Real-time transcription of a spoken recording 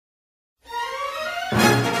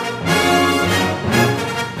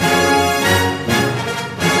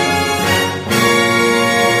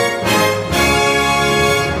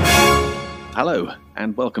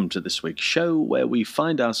and welcome to this week's show where we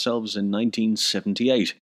find ourselves in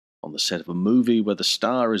 1978 on the set of a movie where the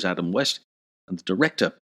star is Adam West and the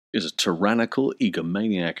director is a tyrannical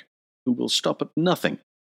egomaniac who will stop at nothing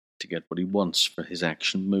to get what he wants for his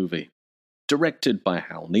action movie. Directed by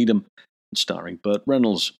Hal Needham and starring Burt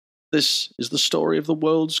Reynolds, this is the story of the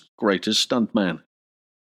world's greatest stuntman,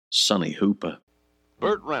 Sonny Hooper.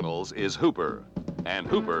 Burt Reynolds is Hooper, and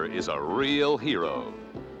Hooper is a real hero.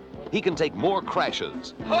 He can take more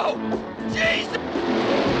crashes. Oh, jeez!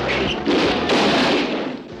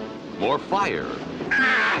 More fire.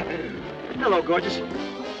 Ah! Hello, gorgeous.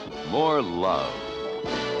 More love.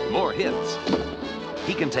 More hits.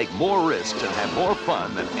 He can take more risks and have more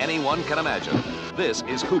fun than anyone can imagine. This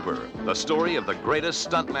is Hooper, the story of the greatest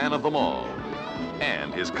stuntman of them all,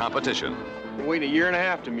 and his competition. Been waiting a year and a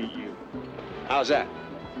half to meet you. How's that?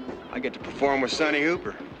 I get to perform with Sonny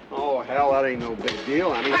Hooper. Oh, hell, that ain't no big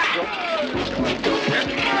deal. I mean...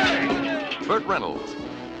 Burt Reynolds,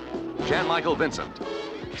 Jan Michael Vincent,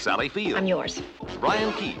 Sally Field. I'm yours.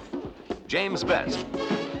 Brian Keith, James Best,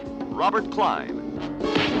 Robert Klein,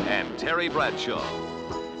 and Terry Bradshaw.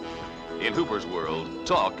 In Hooper's world,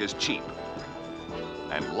 talk is cheap,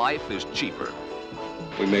 and life is cheaper.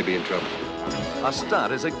 We may be in trouble. A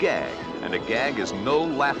stunt is a gag, and a gag is no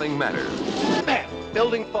laughing matter. Bam!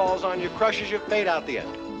 Building falls on you, crushes you, fade out the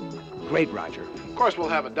end. Great, Roger. Of course, we'll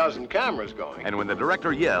have a dozen cameras going. And when the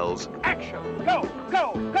director yells, Action! Go!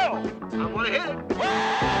 Go! Go! I'm gonna hit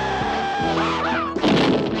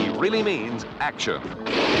it! he really means action.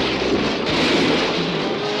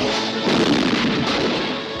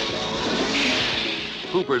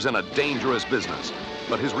 Hooper's in a dangerous business,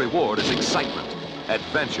 but his reward is excitement,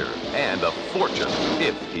 adventure, and a fortune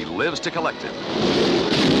if he lives to collect it.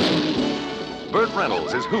 Burt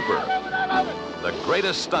Reynolds is Hooper, the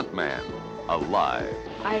greatest stuntman alive.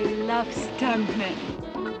 I love stuntmen.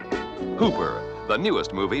 Hooper, the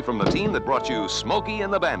newest movie from the team that brought you Smokey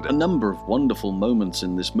and the A Bandit. number of wonderful moments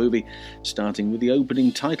in this movie, starting with the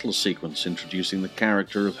opening title sequence introducing the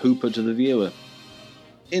character of Hooper to the viewer.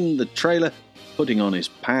 In the trailer, putting on his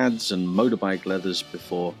pads and motorbike leathers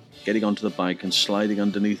before getting onto the bike and sliding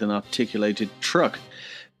underneath an articulated truck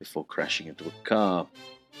before crashing into a car.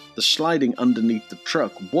 The sliding underneath the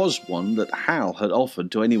truck was one that Hal had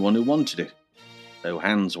offered to anyone who wanted it. No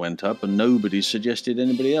hands went up and nobody suggested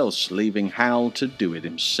anybody else, leaving Hal to do it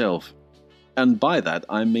himself. And by that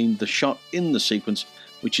I mean the shot in the sequence,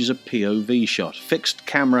 which is a POV shot, fixed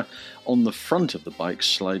camera on the front of the bike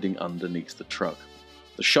sliding underneath the truck.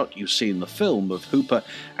 The shot you see in the film of Hooper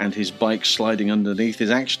and his bike sliding underneath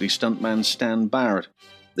is actually stuntman Stan Barrett.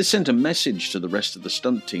 This sent a message to the rest of the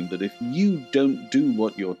stunt team that if you don't do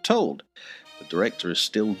what you're told, the director is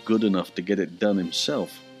still good enough to get it done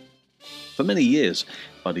himself. For many years,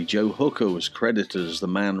 Buddy Joe Hooker was credited as the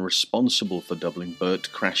man responsible for doubling Burt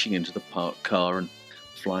crashing into the parked car and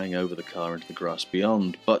flying over the car into the grass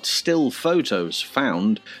beyond, but still photos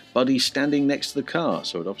found Buddy standing next to the car,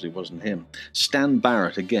 so it obviously wasn't him. Stan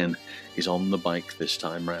Barrett, again, is on the bike this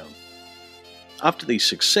time round. After the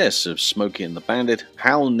success of Smokey and the Bandit,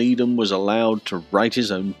 Hal Needham was allowed to write his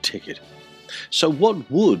own ticket. So what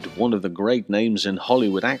would one of the great names in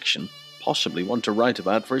Hollywood action possibly want to write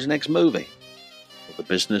about for his next movie? Well, the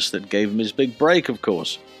business that gave him his big break, of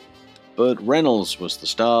course. Burt Reynolds was the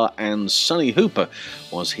star, and Sonny Hooper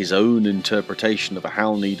was his own interpretation of a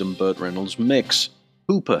Hal Needham-Burt Reynolds mix.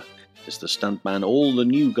 Hooper is the stuntman all the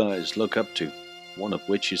new guys look up to, one of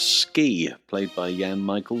which is Ski, played by Jan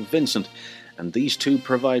Michael Vincent, and these two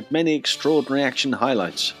provide many extraordinary action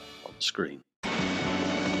highlights on the screen.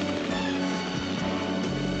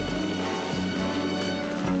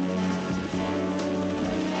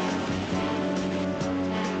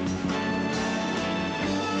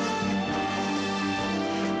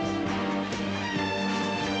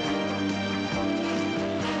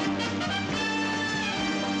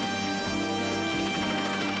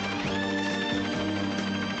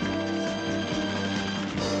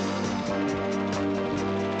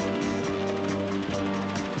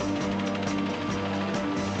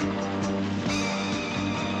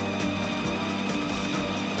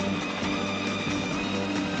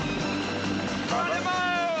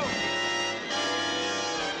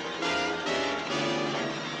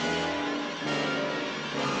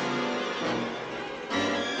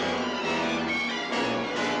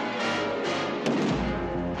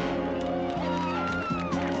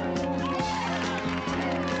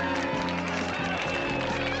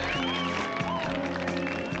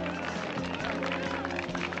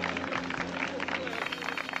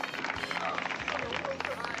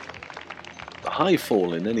 high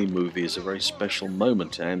fall in any movie is a very special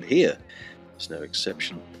moment, and here, is no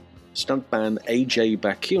exception. Stuntman AJ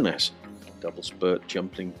Bakunas double spurt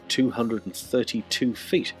jumping 232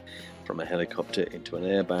 feet from a helicopter into an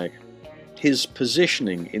airbag. His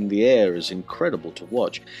positioning in the air is incredible to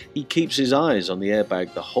watch. He keeps his eyes on the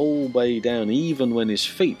airbag the whole way down, even when his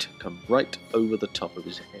feet come right over the top of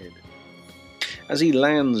his head. As he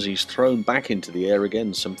lands, he's thrown back into the air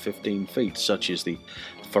again some 15 feet, such is the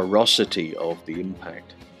ferocity of the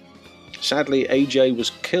impact. Sadly, AJ was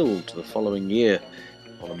killed the following year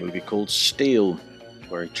on a movie called Steel,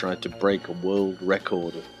 where he tried to break a world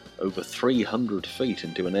record of over 300 feet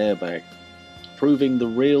into an airbag, proving the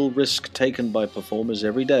real risk taken by performers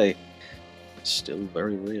every day is still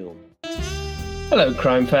very real. Hello,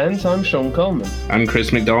 crime fans. I'm Sean Coleman. I'm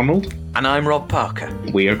Chris McDonald. And I'm Rob Parker.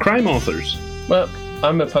 We are crime authors. Well,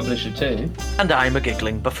 I'm a publisher too. And I'm a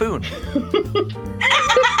giggling buffoon.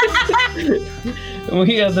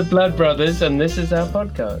 We are the Blood Brothers, and this is our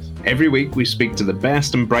podcast. Every week we speak to the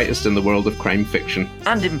best and brightest in the world of crime fiction.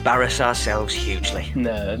 And embarrass ourselves hugely.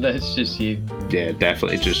 No, that's just you. Yeah,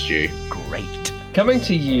 definitely just you. Great. Coming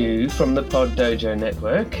to you from the Pod Dojo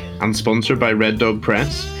Network. And sponsored by Red Dog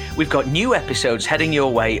Press. We've got new episodes heading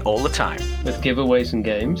your way all the time. With giveaways and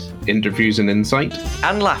games. Interviews and insight.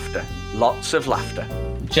 And laughter. Lots of laughter.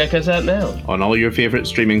 Check us out now. On all your favourite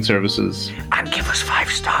streaming services. And give us 5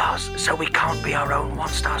 stars so we can't be our own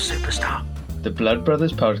 1-star superstar. The Blood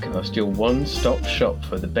Brothers Podcast, your one-stop shop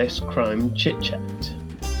for the best crime chit-chat.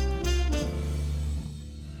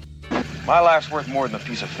 My life's worth more than a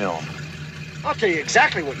piece of film. I'll tell you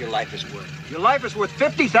exactly what your life is worth. Your life is worth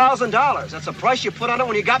 $50,000. That's the price you put on it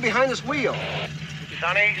when you got behind this wheel.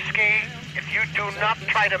 Sonny, Ski, if you do not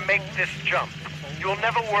try to make this jump, you'll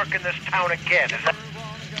never work in this town again. Is that...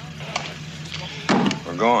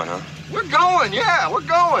 We're going, huh? We're going, yeah, we're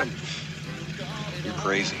going. You're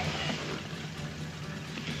crazy.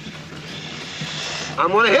 I'm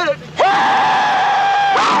gonna hit it.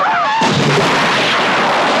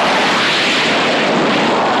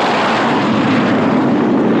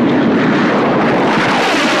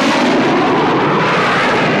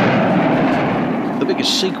 The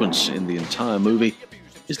biggest sequence in the entire movie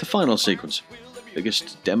is the final sequence,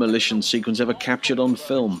 biggest demolition sequence ever captured on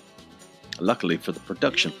film. Luckily for the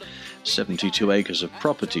production, 72 acres of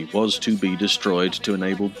property was to be destroyed to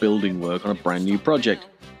enable building work on a brand new project.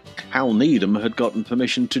 Hal Needham had gotten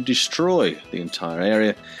permission to destroy the entire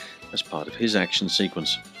area as part of his action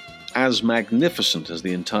sequence. As magnificent as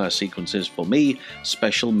the entire sequence is for me,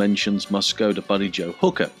 special mentions must go to Buddy Joe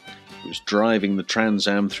Hooker, who's driving the Trans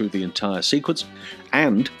Am through the entire sequence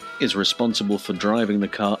and is responsible for driving the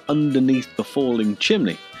car underneath the falling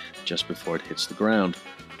chimney just before it hits the ground.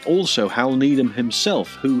 Also Hal Needham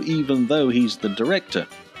himself, who, even though he's the director,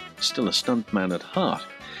 is still a stuntman at heart.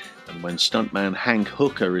 And when stuntman Hank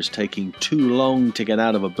Hooker is taking too long to get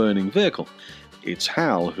out of a burning vehicle, it's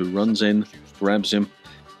Hal who runs in, grabs him,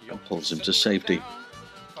 and pulls him to safety.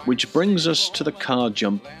 Which brings us to the car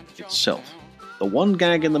jump itself. The one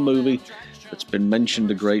gag in the movie that's been mentioned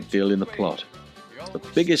a great deal in the plot. The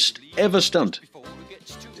biggest ever stunt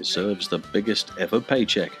deserves the biggest ever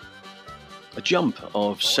paycheck. A jump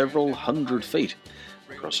of several hundred feet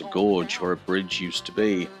across a gorge where a bridge used to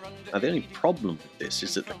be. Now, the only problem with this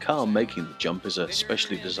is that the car making the jump is a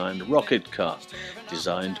specially designed rocket car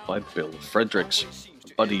designed by Bill Fredericks.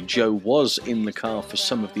 Buddy Joe was in the car for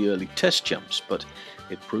some of the early test jumps, but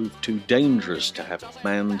it proved too dangerous to have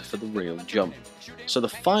manned for the real jump. So the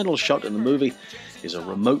final shot in the movie is a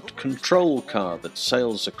remote control car that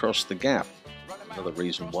sails across the gap. Another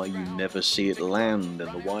reason why you never see it land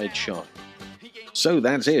in the wide shot. So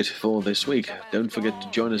that's it for this week. Don't forget to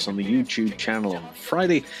join us on the YouTube channel on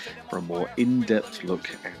Friday for a more in-depth look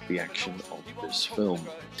at the action of this film.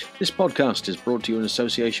 This podcast is brought to you in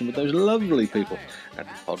association with those lovely people at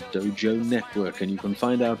the Pod Dojo Network, and you can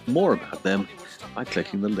find out more about them by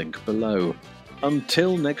clicking the link below.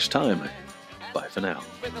 Until next time, bye for now.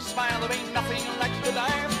 With a smile, there ain't nothing like the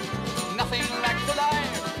life. Nothing like the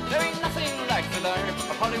life. There ain't nothing like the life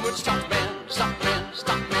of Hollywood stuntman, stuntman,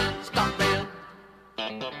 stuntman, stuntman.